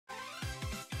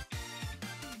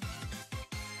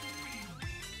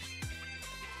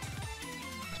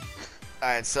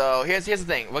Alright, so here's the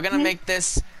thing. We're gonna make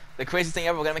this the craziest thing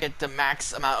ever. We're gonna make it the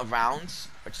max amount of rounds,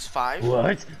 which is 5.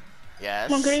 What?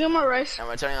 Yes. I'm getting on my rice. And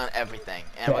we're turning on everything.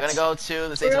 And we're gonna go to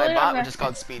the stage I bought, which is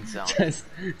called Speed Zone.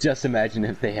 Just imagine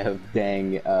if they have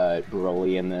dang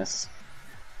Broly in this.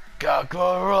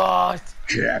 Kakarot!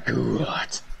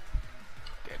 Kakarot!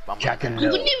 You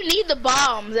wouldn't even need the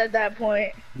bombs at that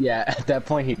point. Yeah, at that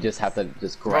point he'd just have to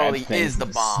just grab Broly things is the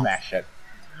and bomb. smash it.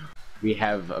 We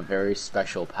have a very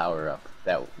special power-up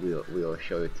that we'll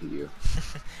show it to you.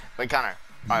 Wait, Connor.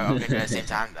 Alright, we're gonna do it at the same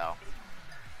time, though.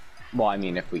 Well, I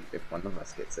mean, if one of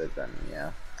us gets it, then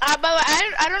yeah. But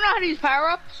I don't know how to use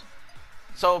power-ups.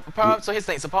 So here's the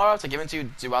thing. So power-ups are given to you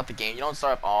throughout the game. You don't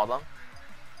start up all of them.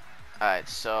 Alright,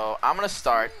 so I'm gonna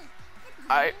start.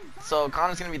 So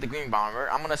Connor's gonna be the green bomber.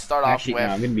 I'm gonna start Actually, off with.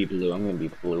 no, I'm gonna be blue. I'm gonna be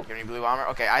blue. You're gonna be blue bomber.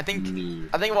 Okay, I think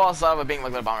we'll all start with being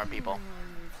regular bomber people.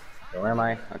 So where am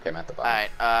I? Okay, I'm at the bottom.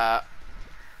 Alright,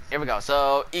 here we go.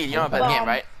 So E, you know about the game,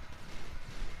 right?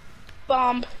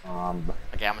 Bomb.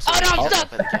 Okay, I'm Oh no, I'm stuck.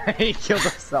 stuck. He killed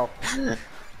himself.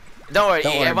 Don't worry,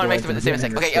 Don't E, worry, everyone boys, makes the I'm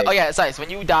same doing mistake. a Okay, oh yeah, it's nice. When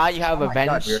you die, you have Oh my avenge.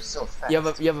 God, you're so fast. You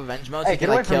have avenge mode, so Hey, you can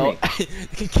get like away kill. from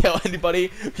You can kill anybody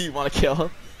who you want to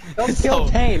kill. Don't kill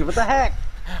Kayne. What the heck?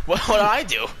 What did I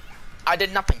do? I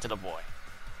did nothing to the boy.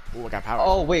 Ooh, I got power.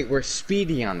 Oh wait, we're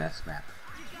speedy on this map.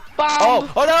 Bomb.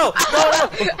 Oh no! Oh,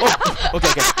 okay.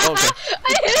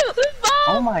 I hit it with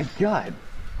bomb. Oh my God!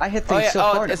 I hit things so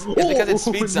hard. It's because it's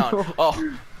speed zone. No.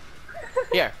 Oh.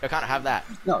 Here, I can't have that.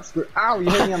 No, screw. Ow! You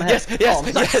hit me on the head. Yes.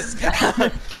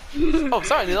 Oh,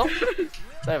 sorry, Lilo.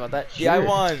 Sorry about that. Yeah, I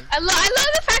won. I love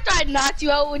the fact that I knocked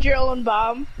you out with your own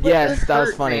bomb. Yes, that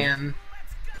was funny. Man.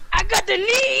 I got the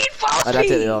need for Oh, that's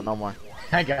it, Lilo. No more.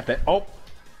 I got that. Oh,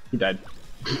 he died.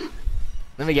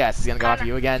 Let me guess. He's gonna go after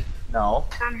you again. No.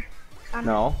 Connor.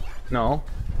 No. No.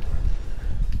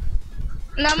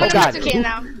 No, I'm gonna God. mess with Kayne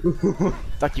now.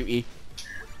 Fuck you, E.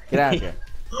 Get out of here.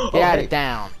 Get it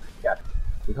down. Yeah.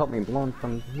 You helped me blown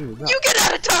from here. You get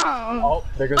out of town. Oh,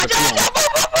 there goes Watch the out!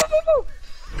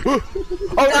 Oh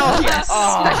no! Yes!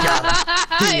 Oh. I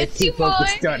got him. It's He you, boy.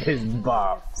 focused on his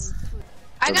bombs.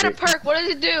 I got a perk. What does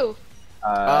it do?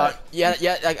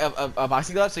 Yeah, like a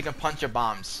boxing glove, so you can punch your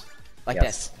bombs. Like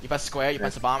Yes. this. You press square, you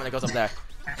press the bomb, and it goes up there.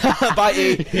 Bye,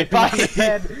 E. Bye, E.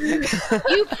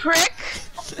 You prick.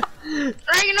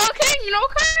 Alright, you know what, Kayne? You know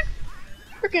what, Kayne?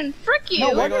 Freaking frick you.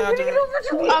 No, We're going after him.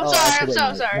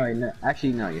 I'm sorry. No,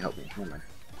 actually, no, you helped me. Never mind.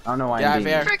 I don't know why Get out I'm of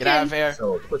being here. Get out of here.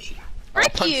 so pushy.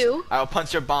 Frick you. I will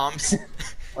punch your bombs.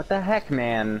 What the heck,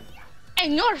 man?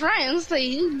 And your friends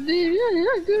say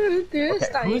Okay,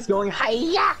 who's going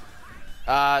hiya?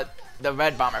 The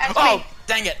red bomber. That's Oh, me.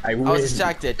 dang it! I I was win.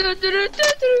 distracted.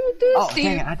 Oh,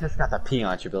 dang it, I just got the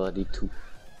P-launch ability too.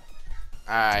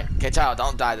 Alright, okay, child,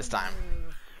 don't die this time.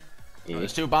 Oh,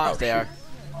 there's 2 bombs there.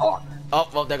 Oh, Oh,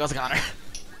 well, there goes Connor.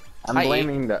 I'm Hi, E.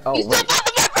 blaming the. Oh, You wait. still bought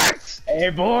the peppers! Hey,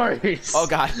 boys! Oh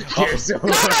god. You're Oh, so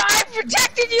Connor, I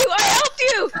protected you! I helped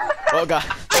you! oh god.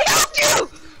 I helped you!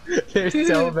 There's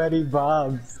so many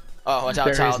bombs. Oh, watch out,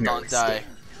 There child, is no don't die.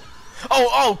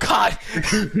 Oh god!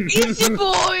 It's your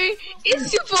boy!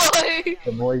 It's your boy!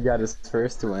 The boy got his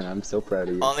first win. I'm so proud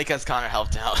of you. Only because Connor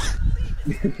helped out.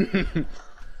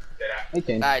 Hey,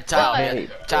 Kayne. Alright, child, Hey.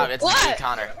 child, it's What? me,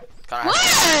 Connor. Connor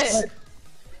has What?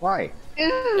 Why?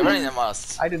 You're running the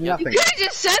most. I did You nothing. could've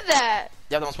just said that!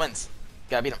 You have the most wins.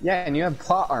 Gotta beat him. Yeah, and you have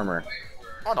plot armor.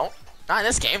 Oh, don't. Not in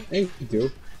this game. Hey, you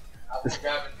do.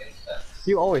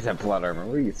 You always have plot armor.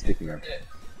 What are you speaking of?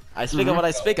 I speak of what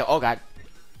I speak of. Oh god.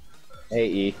 Hey,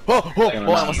 E. Oh, I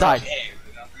almost died.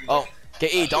 Oh, okay,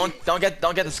 E, don't get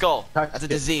the skull. That's a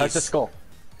disease. Touch the skull.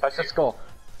 Touch the skull.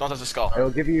 Don't touch the skull. It'll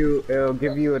give you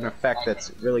an effect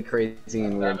that's really crazy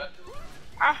and weird.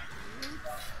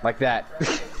 Like that.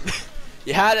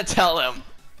 You had to tell him.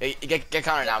 Hey, get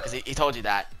Connor now, because he told you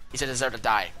that. He said deserve to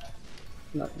die.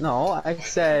 No, I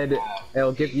said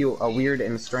it'll give you a weird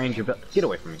and strange ability. Get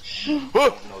away from me. Woo!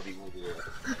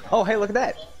 Oh, hey, look at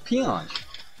that. Peon.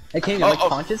 Hey, can you like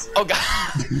punches? Oh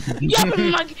god. Yeah,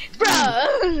 but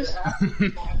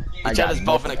bruh! I got us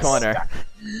both in the corner.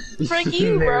 Frank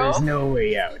you, bro. There's no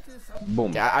way out.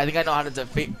 Boom. Yeah, I think I know how to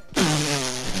defeat.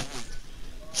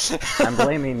 I'm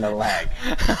blaming the lag.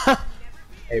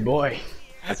 Hey, boy.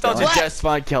 Don't you What? just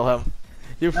fun kill him.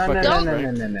 You No, no, fucking no, prick.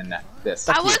 no, no, no, no. This.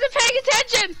 I wasn't paying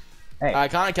attention! Hey.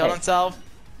 Connor killed Hey. himself.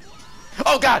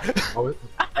 Oh god! Oh,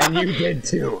 and you did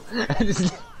too.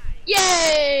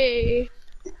 Yay!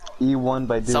 E won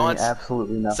by doing Someone's-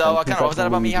 absolutely nothing. So, Connor, Since what was that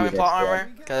about me believe having you plot did,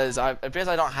 armor? Because it appears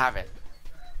I don't have it.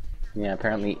 Yeah,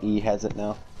 apparently E has it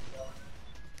now.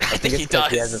 I think he it's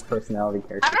 'cause He has his does. personality I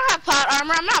character. don't have plot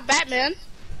armor, I'm not Batman.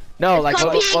 No, like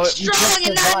Called what? being strong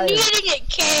and not survive. needing it,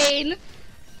 Kayne!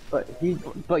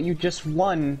 But you just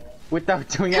won without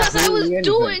doing Because I was absolutely anything.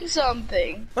 doing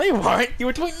something. No, you weren't. You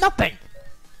were doing nothing.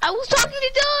 I was talking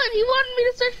to Dylan. He wanted me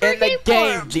to search for In a the game for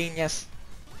game, him. genius.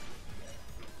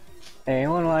 Hey,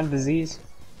 anyone want a disease?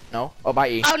 No. Oh, bye,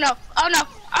 E. Oh no! Oh no!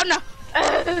 Oh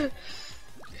no!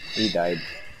 He died.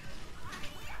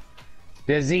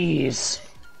 Disease.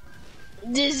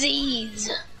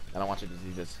 Disease. I don't want your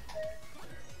diseases.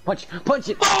 Punch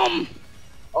it. Boom!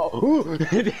 Oh.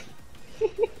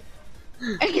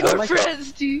 And your like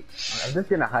friends, dude. I'm just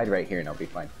gonna hide right here and I'll be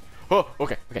fine. Oh,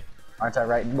 okay, okay. Aren't I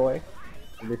right, boy?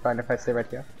 I'll be fine if I stay right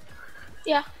here.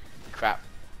 Yeah. Crap.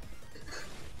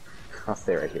 I'll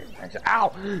stay right here.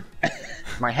 Ow!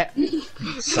 My head.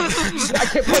 I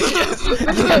can't punch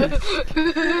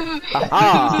it.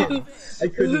 Ah. I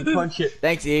couldn't punch it.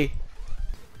 Thanks, E.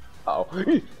 Uh oh.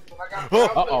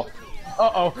 Oh.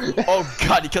 Oh. Oh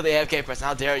God, you killed the AFK person.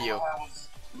 How dare you?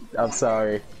 I'm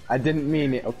sorry. I didn't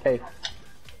mean it. Okay.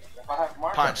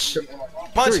 Punch.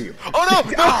 Punch. Three. Oh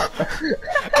no! No!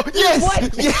 Oh, yes!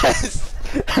 What? Yes!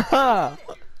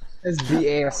 It's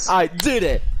BS. I did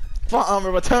it! Plot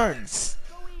armor returns!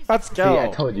 Let's go! See, I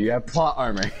told you, you have plot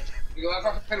armor.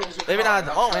 Maybe not at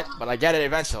the moment, but I get it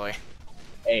eventually.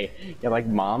 Hey, you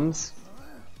like bombs?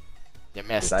 You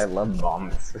missed. I love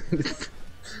bombs.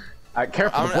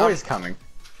 Careful, the boy's coming.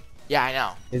 Yeah, I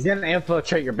know. He's gonna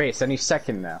infiltrate your base any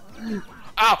second now.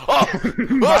 Ow! Oh!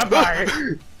 Bye-bye!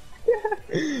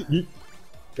 You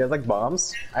guys like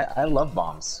bombs? I love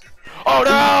bombs. Oh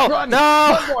no! Run! No!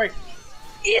 Run, boy!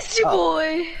 It's your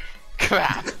boy.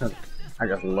 Crap! I'm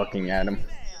just looking at him.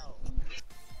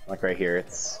 Like right here,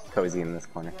 it's cozy in this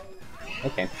corner.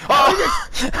 Okay.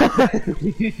 Oh!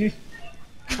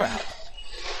 Crap.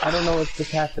 I don't know what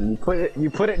just happened. You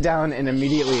put it down and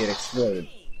immediately it exploded.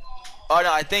 Oh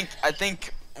no, I think,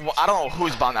 well, I don't know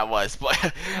whose bomb that was,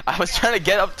 but I was trying to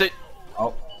get up to,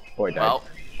 Oh, boy died.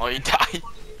 well, he died.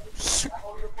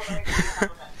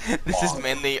 This is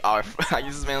mainly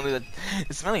it's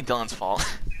mainly Dylan's fault.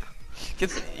 He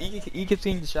keeps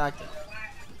being distracted.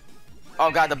 Oh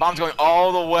God, the bomb's going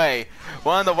all the way.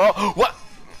 What in the world? What?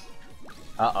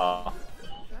 Uh-oh.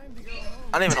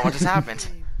 I don't even know what just happened.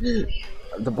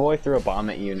 The boy threw a bomb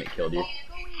at you and it killed you.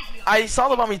 I saw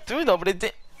the bomb he threw though, but it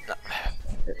didn't.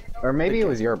 Or maybe it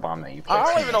was your bomb that you placed.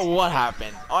 I don't even know what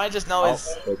happened. All I just know is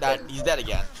okay. that he's dead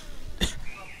again.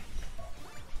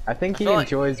 I think he feel like-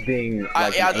 enjoys being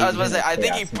like Yeah, an I was gonna agent say, of I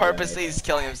think he chaos purposely management. is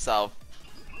killing himself.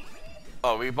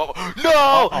 Oh, we both.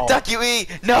 No! Uh-oh. Duck you eat!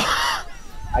 No!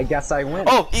 I guess I win.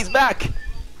 Oh, he's back!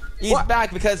 He's What?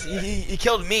 back because he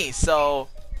killed me, so.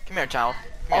 Come here, child.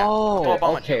 Come here. Throw a bomb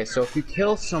Oh, at you. okay, so if you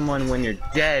kill someone when you're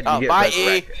dead, Oh, you get bye, E!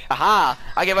 resurrected. Aha!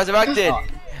 I get resurrected!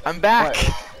 I'm back!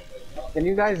 Can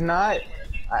you guys not?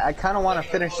 I kind of want to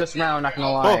finish this round, not gonna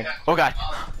Oh, lie. oh God.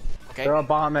 Okay. Throw a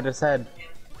bomb at his head.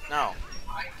 No.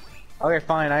 Okay,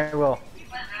 fine, I will.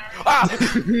 Ah!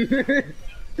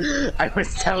 I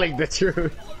was telling the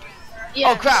truth.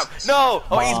 Yes. Oh crap! No!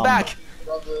 Oh, he's Bomb. back!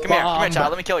 Come here, Bomb. child.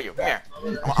 Let me kill you. Come here. I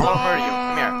wanna murder you.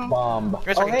 Come here. Bomb. Come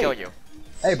here so I can kill you.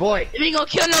 Hey, boy. You ain't gonna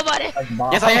kill nobody.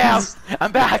 Bomb. Yes, I am!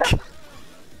 I'm back!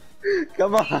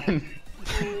 Come on.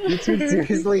 You too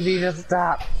seriously need to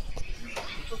stop.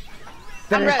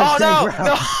 I'm ready. Oh no!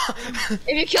 No!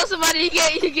 If you kill somebody,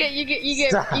 you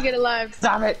get alive.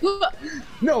 Stop it. Oh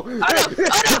No. no! Oh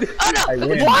no! Oh no! I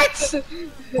win. What?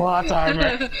 Plot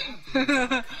armor.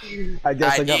 I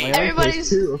guess I got my own Everybody's- place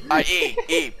too. Alright,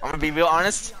 E, I'm gonna be real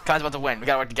honest. Kai's about to win. We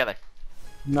gotta work together.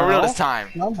 No, For real this time.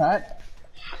 No, I'm not.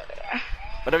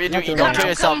 Whatever you do, Nothing E, wrong. don't I'm kill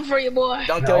yourself. coming for you, boy.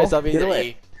 Don't kill No, yourself get either,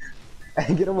 away.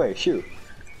 E. Get away, shoot.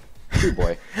 Shoot,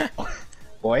 boy.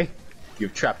 Boy,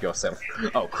 you've trapped yourself.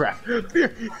 Oh, crap.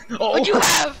 Oh, What'd you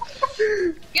have?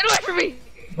 Get away from me!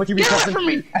 What you be Get away pressing? from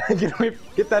me! Get away.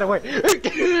 Get that away.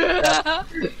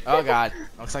 Oh God.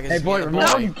 Looks like it's Hey, just boy, me and the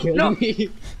remember boy. you killed me?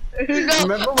 No,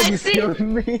 Remember when I you saved- killed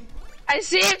me? I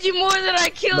saved you more than I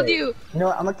killed Wait. you. You know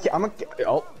what, I'm a,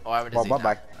 oh. Oh, I have a Well, disease. now.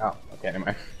 bye-bye. Oh, okay, never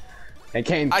mind. Hey,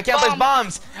 Kayne. I can't place Bomb.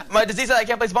 bombs. My disease said I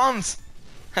can't place bombs.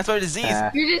 That's my disease.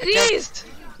 You're diseased.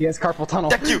 He has carpal tunnel.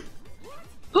 Deck you.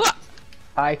 Hua!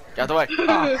 Hi. Get out the way.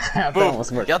 Oh, that Boom.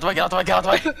 almost worked. Get out the way. Get out the way. Get out the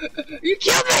way. You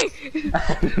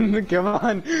killed me. Come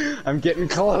on. I'm getting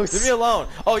close. Leave me alone.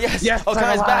 Oh yes. Yes, oh, I'm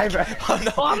Kai's back. alive. Oh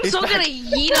no. Oh, I'm he's so back. gonna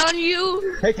yeet on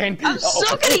you. Hey, Kayne. I'm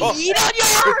so gonna oh. yeet on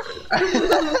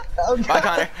you. Oh, Bye, God.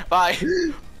 Connor. Bye.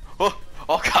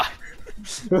 Oh God.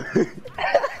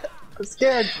 I'm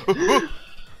scared.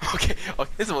 Okay. Oh,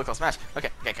 this is a really close match. Okay.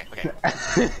 Okay,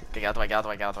 get out the way. Get out the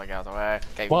way. Get out the way. Get out the way.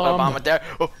 Okay. Put a Bomb. bomb right there.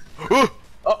 Oh.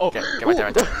 Uh-oh. Okay, get right there,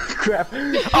 right there. Crap.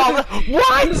 Oh,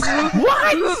 what?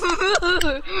 What?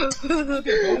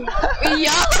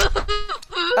 Yeah.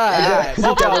 Alright,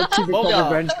 both y'all, Super both y'all,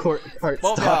 revenge court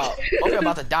both y'all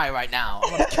about to die right now.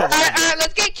 I'm gonna kill you. Alright,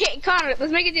 let's get Kayne. Connor,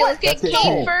 let's make a deal. Let's get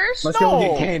Kayne first. Let's go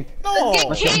get Kayne. No.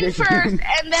 Let's get Kayne first,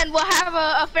 and then we'll have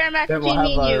a fair match Then we'll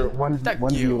between me have and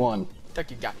our you. 1v1.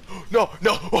 Tuck you got. No,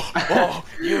 no. Oh,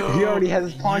 you. He already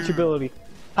has his punch ability.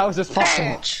 How is this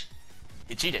possible? Punch.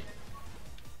 You cheated.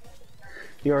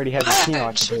 He already has his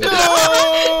Peacock ability.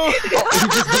 No!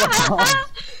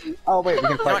 Oh wait, we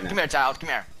can Come, fight on, now. come here, child. Come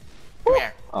here. Come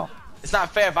here. Oh, It's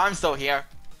not fair if I'm still here.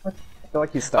 I feel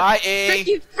like he's stuck. Bye, Frick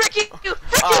E. you, frick you, frick you,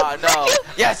 Oh frick no. you.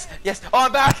 Yes, yes. Oh,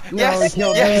 I'm back. No, Yes, he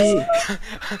killed yes.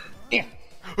 me.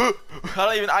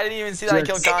 I didn't even see that I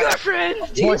killed Your Connor. friend.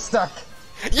 Boy stuck.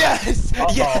 Yes,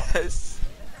 Uh-oh. yes.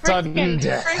 Sudden Frickin'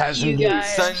 death frick has you indeed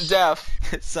guys. Sun death.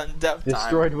 Sun death time.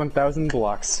 Destroyed 1,000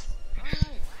 blocks.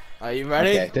 Are you ready?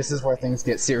 Okay, this is where things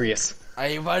get serious. Are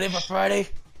you ready for Friday?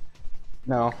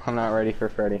 No, I'm not ready for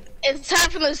Freddy. It's time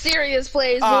for the serious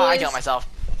plays, boys. Oh, I killed myself.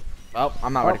 Well,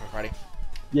 I'm not ready for Friday.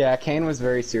 Yeah, Kayne was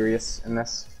very serious in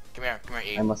this, Come here,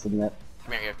 E. I must admit.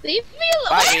 Come here, E. Leave me alone.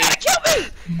 Bye, Why are you E. gonna kill me?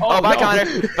 Oh, bye, no. Connor.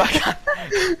 Bye, Connor.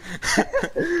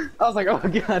 I was like, oh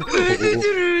god.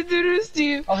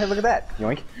 Steve. Oh, hey, look at that.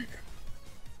 Yoink.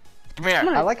 Come here.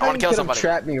 I like I how want you to kill could have somebody.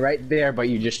 trapped me right there, but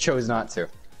you just chose not to.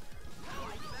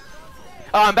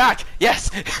 Oh, I'm back. Yes.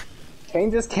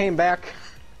 Kayne just came back.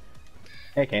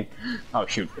 Hey, Kayne. Oh,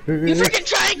 shoot. You freaking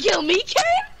try to kill me,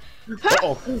 Kayne?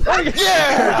 Huh?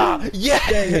 Yeah. Dang Yeah.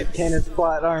 it, Kayne has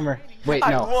flat armor. Wait,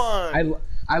 I no. won.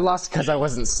 I lost because I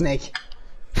wasn't Snake.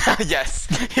 Yes.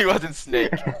 He wasn't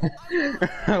Snake.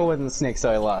 I wasn't Snake, so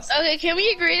I lost. Okay, can we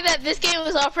agree that this game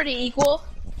was all pretty equal?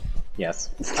 Yes.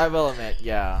 I will admit,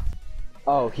 yeah.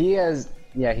 Oh, he has...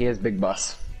 Yeah, he has Big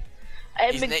Boss. I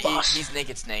have He's, Big Boss. he's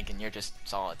naked Snake, and you're just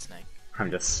solid Snake. I'm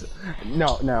just...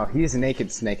 No, he's Naked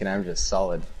Snake and I'm just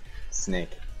solid Snake.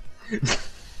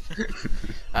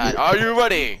 Alright, are you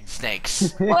ready,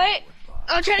 snakes? What?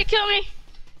 Don't try to kill me.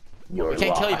 You're We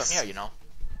can't kill you lost. from here, you know.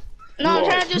 No, I'm Whoa,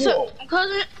 trying to do whoa.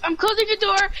 something. I'm closing the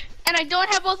door, and I don't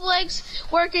have both legs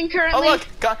working currently. Oh look,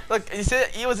 look! You see,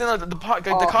 he was in the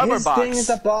Oh, cardboard his box. thing is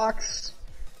a box.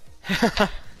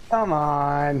 Come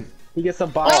on. He gets a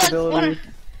Well, box ability.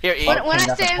 Here, E. When And I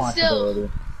that's a stand punch still.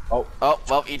 ability. Oh, Oh,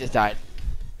 well, he just died.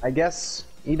 I guess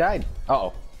he died.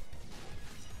 Uh-oh.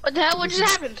 What the hell? What just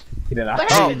happened? He did not.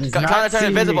 What Oh, happened? He does not Connor turned see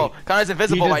invisible. me. Connor's He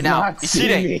invisible does right now. not He's see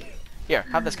cheating. me. Here,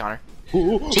 have this, Connor.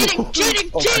 Cheating!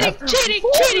 Cheating! Oh, Cheating! crap. Cheating!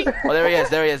 Cheating! Oh, there he is.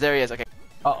 There he is. There he is. Okay.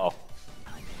 Uh-oh.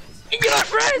 You're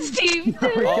friends, Steve. Oh,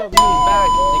 he's back.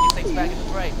 Naked Snake's back in the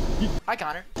fray. Hi,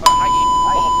 Connor. Oh, hi, E.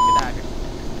 Oh, good hacker.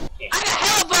 I got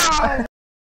hell bomb.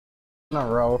 In a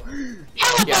row.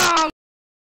 Hell Yeah. bomb.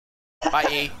 Bye,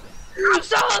 E. I'm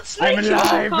solid snake. I'm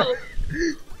alive.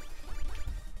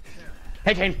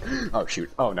 Hey, Kayne. Oh, shoot.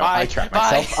 Oh, no. Bye. I trapped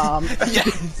Bye. myself.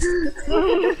 Yes.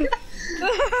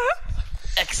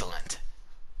 Excellent.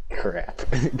 Crap.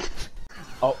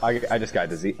 Oh, I just got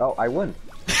dizzy. Oh, I win.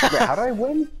 Wait, how did I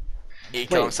win? E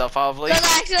killed himself, probably. Because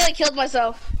I accidentally killed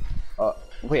myself.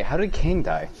 Wait, how did Kayne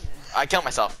die? I killed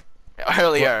myself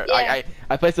earlier. Yeah.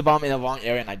 I placed the bomb in the wrong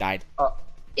area and I died.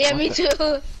 Yeah, What me the-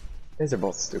 too. These are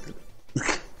both stupid.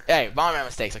 Hey, Bomberman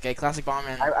mistakes, okay? Classic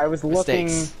Bomberman. I was looking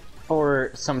mistakes. for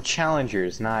some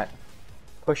challengers, not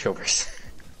pushovers.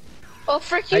 Oh,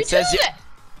 frick you It too says you- then.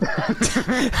 What?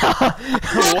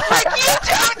 Frick you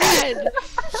too then.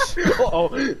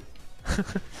 Uh-oh.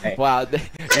 Hey. Wow, you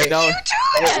know. You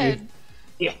too then.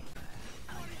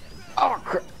 Oh,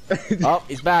 crap. Oh,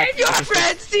 he's back. And your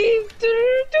friend, Steve.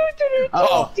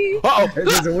 Uh-oh. Uh-oh.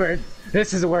 This is the worst.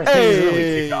 This is the worst. This is really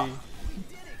Hey. kicked off.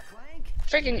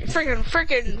 Frick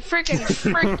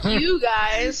you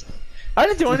guys. I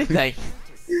didn't do anything.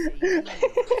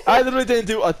 I literally didn't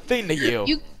do a thing to you.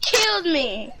 You killed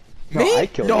me. No, Me? I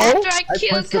killed No. you. After I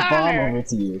killed punched the bomb Connor. over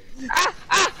to you.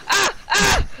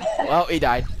 Well, he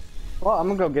died. Well, I'm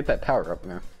gonna go get that power up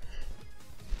now.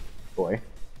 Boy.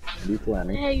 What are you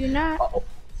planning? Yeah, you're not. Uh-oh.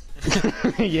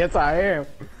 Yes, I am.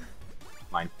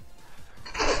 Mine.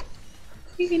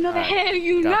 You know the Alright, hell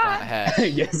you Got one not.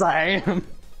 ahead. Yes, I am.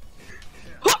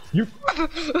 You. I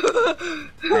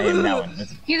am now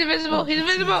invisible. He's invisible. He's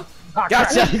invisible. Ah,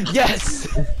 Gotcha! crap. Yes!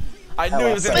 I knew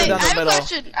he was gonna Wait, go I down the have a middle.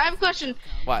 question. I have a question.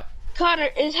 What? Connor,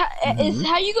 is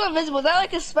how you go invisible? Is that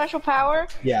like a special power?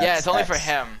 Yeah, it's only X. for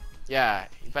him. Yeah,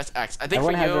 press X. I think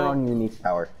Everyone for has you. their own unique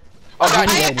power. Oh god!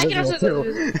 I can Invisible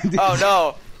also too. Oh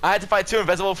no! I had to fight two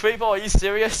invisible people. Are you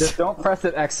serious? Just don't press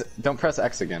it X. Don't press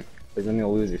X again, because then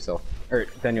you'll lose yourself, or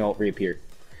then you'll reappear.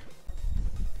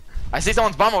 I see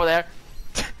someone's bomb over there.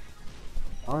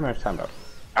 I don't know what you're talking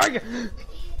about.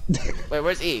 Wait,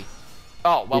 where's E?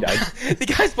 Oh well, He died. the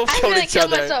guys both I'm killed gonna each kill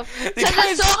other. myself. The Cause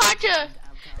guys. it's so hard to.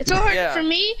 It's so hard Yeah. for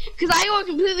me because I go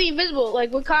completely invisible.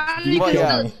 Like with Connor. Well,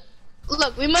 yeah.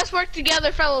 Look, we must work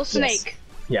together, fellow Snake.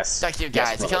 Yes. Fuck you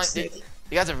guys. Yes, You're brother killing, Snake.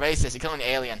 you guys are racist. You're killing an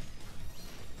alien.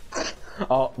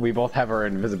 Oh, we both have our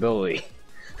invisibility.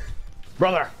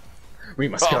 Brother, we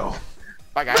must go.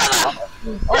 Bye, guys.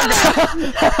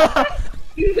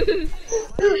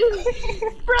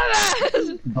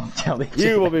 Brothers! Don't tell each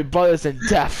You other. will be brothers in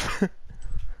death.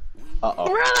 Uh-oh.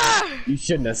 Brother! You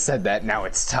shouldn't have said that. Now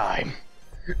it's time.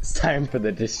 It's time for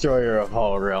the destroyer of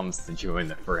all realms to join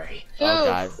the fray. Who? Oh,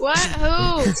 God. What?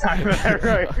 Who? It's time for that,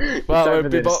 right? Well, Time we for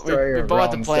the both destroyer of have to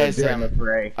realms play as join him. the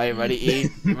fray. Are you ready, E?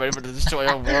 You ready for the destroyer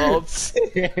of worlds?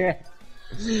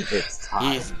 It's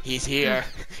time. He's here.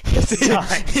 It's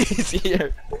time. He's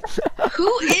here.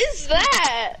 Who is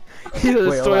that? He's the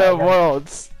Wait, destroyer of hold on.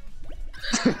 worlds.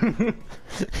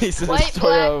 He's the White,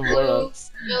 destroyer black, of blue,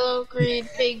 worlds. yellow, green,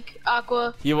 pink,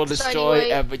 aqua. He will shiny destroy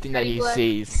white, everything that shiny he black.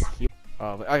 sees.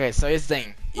 Okay, so here's the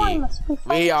thing. E.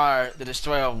 We are the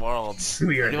destroyer of worlds.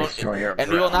 We are And the destroyer of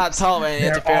and we will not realms. tolerate any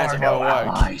There interference are of no our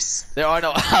work. allies. There are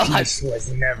no allies. This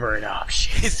was never an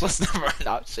option. This was never an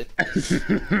option.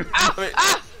 I mean,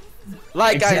 Ah!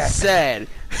 like I Exactly. said,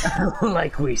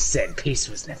 Like we said, peace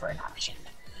was never an option.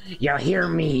 You hear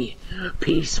me?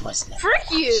 Peace was never.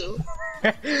 Frick you!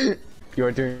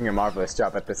 You're doing a marvelous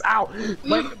job at this. Ow!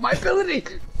 My ability!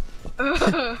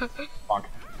 Bonk.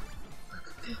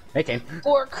 Hey, Kane.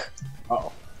 Fork.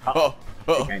 Uh-oh. oh,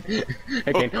 oh, Hey, Kane.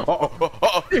 Hey, Kane. Uh-oh. oh,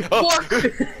 oh, oh, Fork.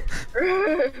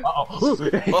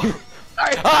 Uh-oh.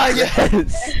 ah,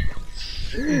 yes!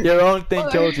 Your own thing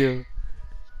killed you.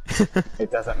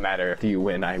 It doesn't matter if you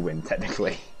win, I win,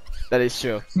 technically. That is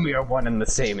true. We are one and the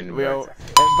same in We are, words.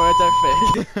 and birds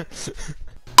are fit.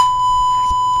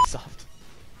 Soft.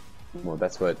 Well,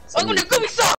 that's what... Welcome to Gummy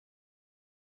Soft!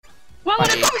 Welcome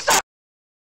to Gummy Soft!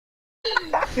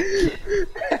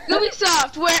 Gummy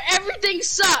Soft, where everything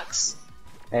sucks!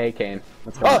 Hey, Kane.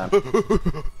 What's going on?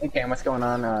 Oh. Hey, Kane, what's going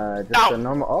on? Just Ow. a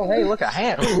normal... Oh, hey, look, a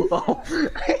hand! Oh.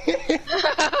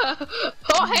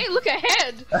 Oh, hey, look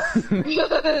ahead!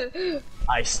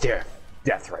 I stare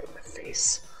death right in the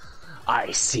face.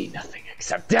 I see nothing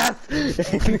except death!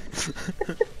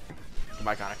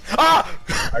 Bye, Connor.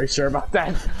 Ah! Are you sure about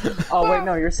that? Oh, wait,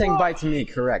 no, you're saying bye to me,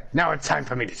 correct. Now it's time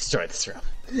for me to destroy this realm.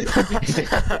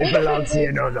 It belongs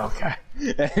here no longer.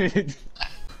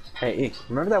 Hey, E,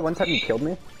 remember that one time you killed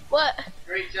me? What?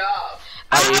 Great job.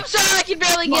 I'm sorry I can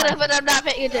barely get up, but I'm not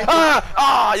paying attention. Ah!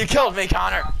 Ah! You killed me,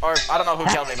 Connor! Or, I don't know who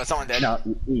killed me, but someone did. No,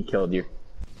 E killed you.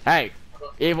 Hey!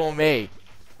 Evil me.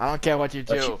 I don't care what you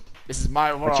do. What you- This is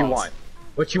my world. What you want?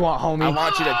 What you want, homie? I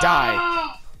want you to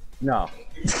die. No.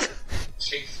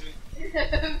 Chase me.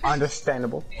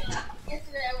 Understandable.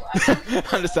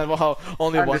 Understandable how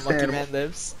only one monkey Understandable. man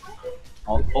lives.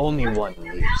 Only one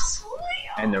lives.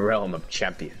 In the realm of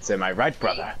champions. Am I right,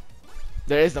 brother?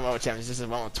 There is no more champions, this is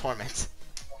one with torment.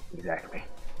 Exactly.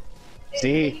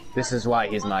 See? This is why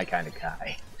he's my kind of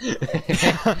guy.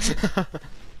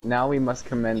 Now we must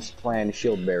commence plan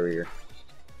shield barrier.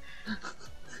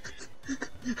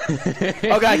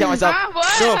 Okay, I got myself. Ah,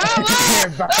 what? No.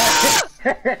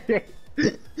 Ah, what?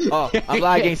 Oh, I'm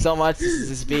lagging so much. This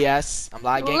is BS. I'm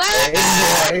lagging.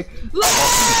 Lag!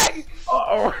 Lag!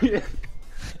 Oh,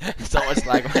 So much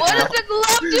lag right What now. does the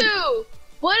glove do?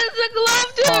 What does the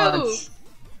glove do?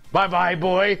 Bye bye,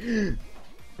 boy.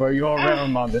 For your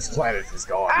realm on this planet is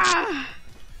gone. Ah!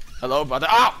 Hello, brother.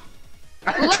 Ow!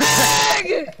 Lag!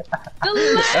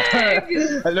 The lag!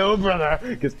 Hello,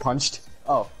 brother. Gets punched.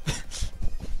 Oh,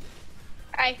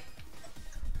 I.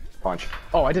 punch.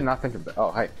 Oh, I did not think of that.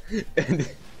 Oh, hi.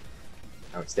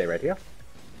 Oh, stay right here.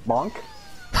 Bonk.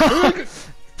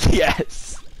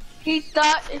 Yes. He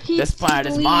thought he. This planet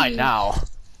is mine now.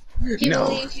 He No,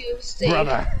 believed you stayed.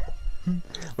 Brother.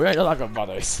 We are no longer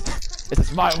brothers. This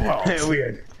is my world.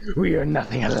 We are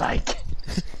nothing alike.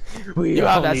 We You are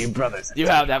have only that- brothers. You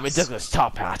have that ridiculous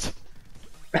top hat.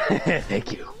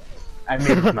 Thank you. I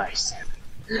made it myself.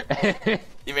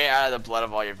 You made it out of the blood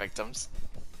of all your victims.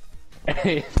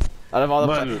 Out of all the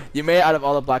But- you made it out of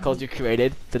all the black holes you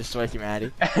created to destroy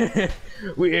humanity.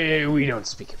 we don't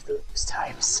speak of those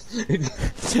times.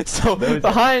 So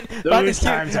behind this cute,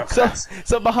 times are so, past.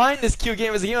 so behind this cute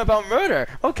game is a game about murder.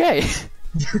 Okay.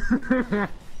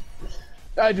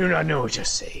 I do not know what you're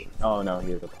saying. Oh no,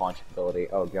 he has a punch ability.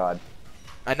 Oh god.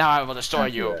 And now I will destroy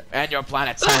you Yeah. and your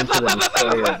planet. Time for the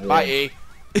destroyer of Bye,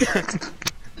 realms. E.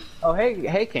 Oh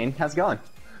hey Kane, how's it going?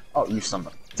 Oh, you son of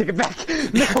a... Take it back!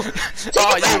 No!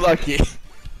 Oh, you lucky.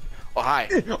 Oh, hi.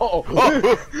 Oh!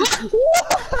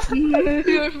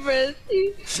 Your friend.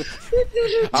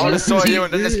 I will destroy you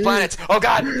and then this planet. Oh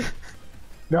God.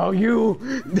 No, you!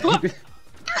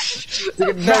 Take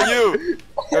it No, back. you.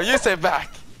 No, you stay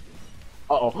back.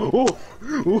 Uh-oh.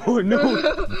 Ooh, no.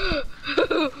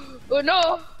 Oh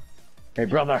no! Hey,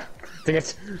 brother. Take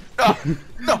it. No, no.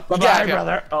 Get out Bye-bye, of here.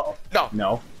 brother. Uh-oh. No,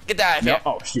 No. get out of No. here.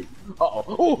 Oh, shoot.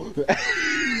 Uh-oh. Ooh.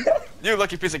 You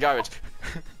lucky piece of garbage.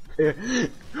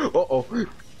 Uh-oh.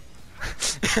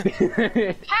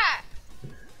 Ha!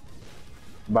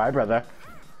 Bye, brother.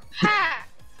 Ha!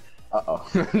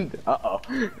 Uh-oh. Uh-oh.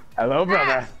 Hello,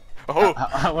 brother. Oh,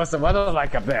 What's the weather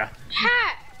like up there?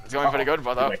 Ha! it's going pretty good,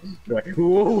 brother. Wait.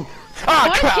 Ooh. I Ah,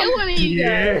 wanna crap. kill one of you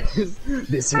guys. Yes.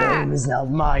 This realm is now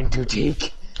mine to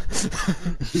take.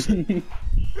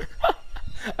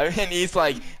 I mean, he's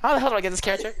like, how the hell do I get this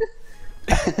character?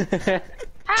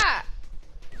 Ha!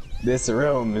 This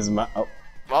realm is my. Oh,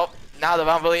 Well, now the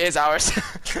realm really is ours.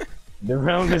 the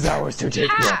realm is ours to take,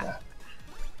 brother.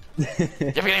 You're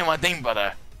forgetting one thing,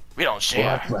 brother. We don't What,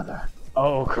 share. brother?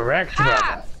 Oh, correct,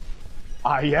 brother.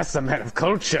 Ah, yes, a man of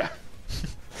culture.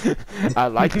 I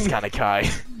like this kind of guy.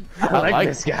 I like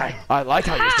this guy. I like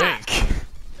how you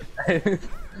think.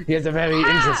 He has a very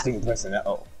interesting personality.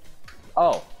 Oh.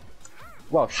 Oh.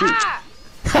 Well, shoot. Ha!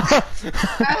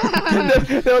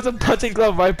 There was a punching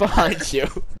glove right behind you.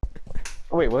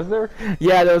 Wait, was there?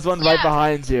 Yeah, there was one right Yeah.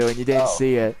 behind you, and you didn't Oh.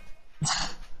 see it.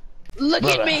 Look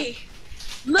Brother. at me!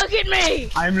 Look at me!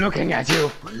 I'm looking at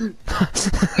you.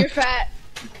 You're fat.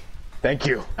 Thank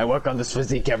you. I work on this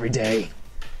physique every day.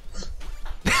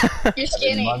 You're Every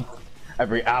skinny. month.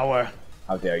 Every hour.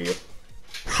 How dare you?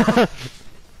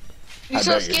 You're I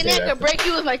so bet you skinny say I that. could break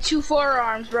you with my 2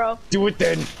 forearms, bro. Do it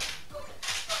then.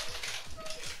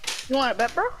 You want a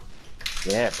bet, bro?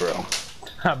 Yeah, bro.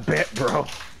 I bet, bro.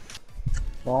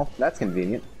 Well, that's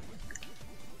convenient.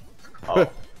 Oh.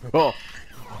 Oh.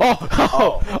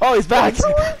 Oh, he's back.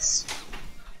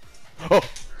 Oh,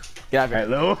 get out of here.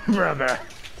 Hello, brother.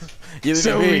 You leave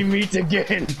So me we be. meet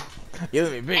again. You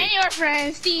leave me And be. your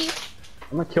friend, Steve.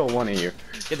 I'm gonna kill one of you.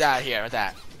 Get out of here with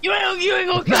that. You ain't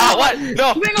gonna kill Ah, what? nobody.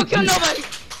 No. You ain't gonna kill nobody.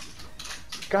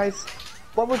 Guys,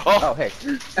 what would? Oh. Oh, hey.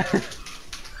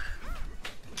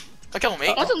 Don't kill me.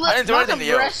 Want some, I didn't do want anything some to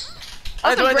you. breast, I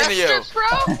want didn't do some anything to you. breast strips,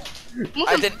 bro? Want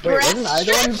I some didn't- Wait, breast wasn't I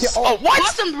the one who strips? killed? Oh, what?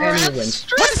 Want some breast Anyone.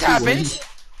 strips? What just happened?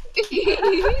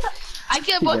 I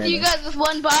killed both of you guys with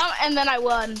one bomb, and then I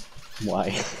won.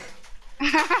 Why?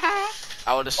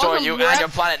 I will destroy Welcome, you Brett. and your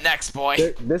planet next,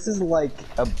 boy. This is like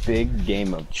a big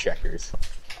game of checkers.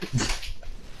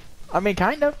 I mean,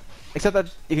 kind of. Except that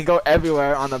you can go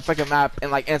everywhere on the freaking map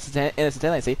in like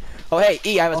instantaneously. Oh, hey,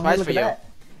 E, I have a surprise look for at you. that.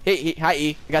 Hey, hi,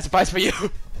 E. I got a surprise for you.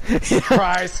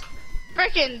 Surprise!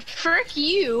 Frickin' frick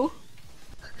you.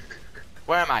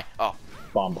 Where am I? Oh.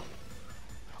 Bomb.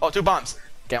 Oh, 2 bombs.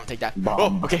 Okay, I'm gonna take that.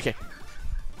 Bomb. Oh, okay. Get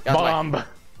out the way. Bomb!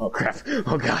 Oh crap.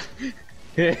 Oh god.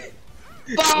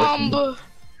 Bomb.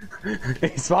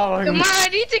 He's following Come me. on, I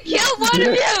need to kill one of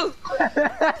you.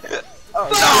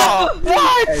 Oh,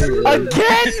 what? Anyway.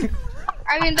 Again?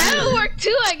 I mean, that'll work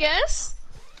too, I guess.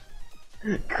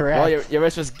 Crap. Well, your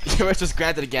wish was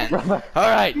granted again. Brother. All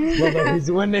right. Brother, he's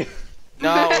winning.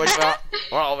 No,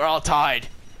 we're all tied.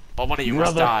 But one of you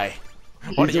must Brother. die.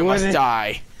 One of you must winning.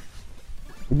 die.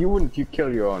 You wouldn't you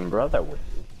kill your own brother, would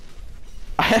you?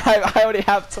 I already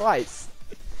have twice.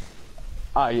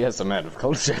 Ah, yes, a man of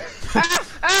culture.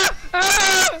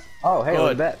 Ah. Oh, hey, look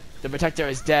Good. at that. The protector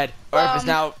is dead. Earth is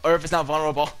now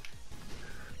vulnerable.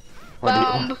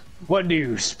 Bomb. What do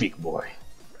you speak, boy?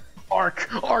 Ark!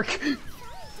 Bark. And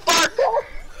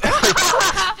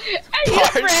your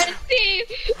Bark? friend, Steve.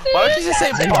 Why would you just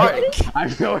say bark?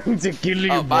 I'm going to kill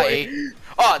you, Oh, boy. bye.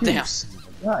 Oh, damn.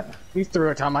 God, you threw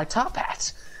it on my top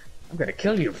hat. I'm gonna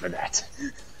kill you for that.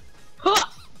 Hello,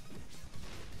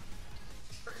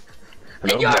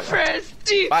 And your brother. friend,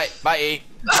 Steve. Bye, E.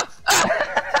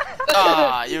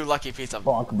 Ah, you lucky piece of.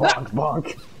 Bonk, bonk,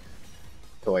 bonk.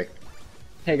 Toy.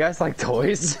 Hey, guys like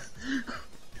toys?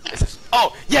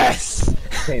 Oh, yes!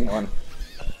 Kayne one.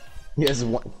 He has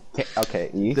one. Okay,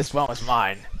 E. This one was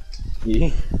mine.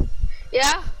 E.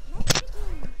 Yeah?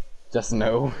 Just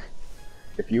know,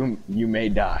 if you may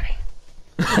die.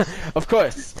 Of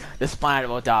course, this planet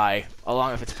will die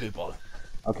along with its people.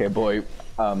 Okay, boy.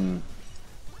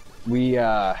 We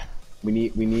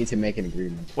need to make an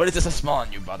agreement. What is this a smell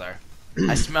on you, brother?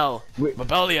 I smell Wait.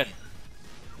 rebellion.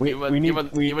 You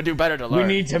would do better to We learn.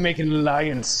 need to make an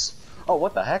alliance. Oh,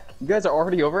 what the heck? You guys are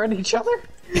already over at each other?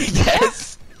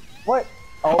 Yes. What?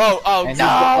 Oh and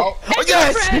no! he's- Oh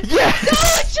yes! friend. Yes! No,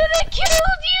 I should have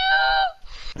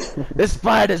killed you! This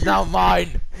planet is now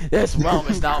mine. This realm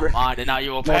is now mine, and now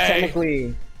you will No,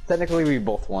 pay. technically we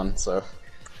both won. So.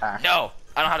 Ah. No,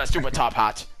 I don't have that stupid top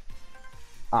hat.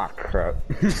 Ah, crap.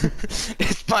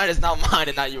 It's fine, it's not mine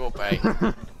and not you will pay.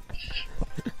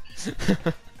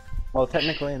 Well,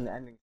 technically in the ending.